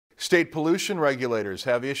State pollution regulators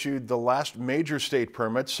have issued the last major state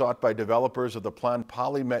permit sought by developers of the planned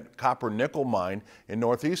PolyMet copper-nickel mine in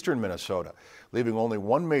northeastern Minnesota, leaving only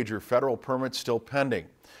one major federal permit still pending.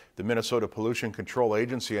 The Minnesota Pollution Control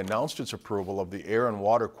Agency announced its approval of the air and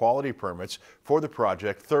water quality permits for the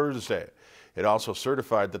project Thursday. It also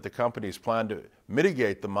certified that the company's plan to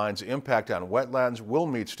mitigate the mine's impact on wetlands will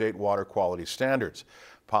meet state water quality standards.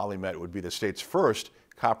 PolyMet would be the state's first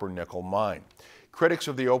copper-nickel mine. Critics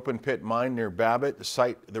of the open pit mine near Babbitt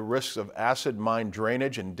cite the risks of acid mine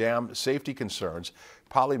drainage and dam safety concerns.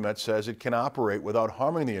 PolyMet says it can operate without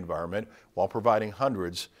harming the environment while providing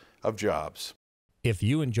hundreds of jobs. If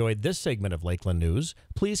you enjoyed this segment of Lakeland News,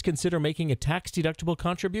 please consider making a tax-deductible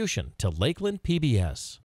contribution to Lakeland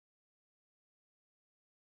PBS.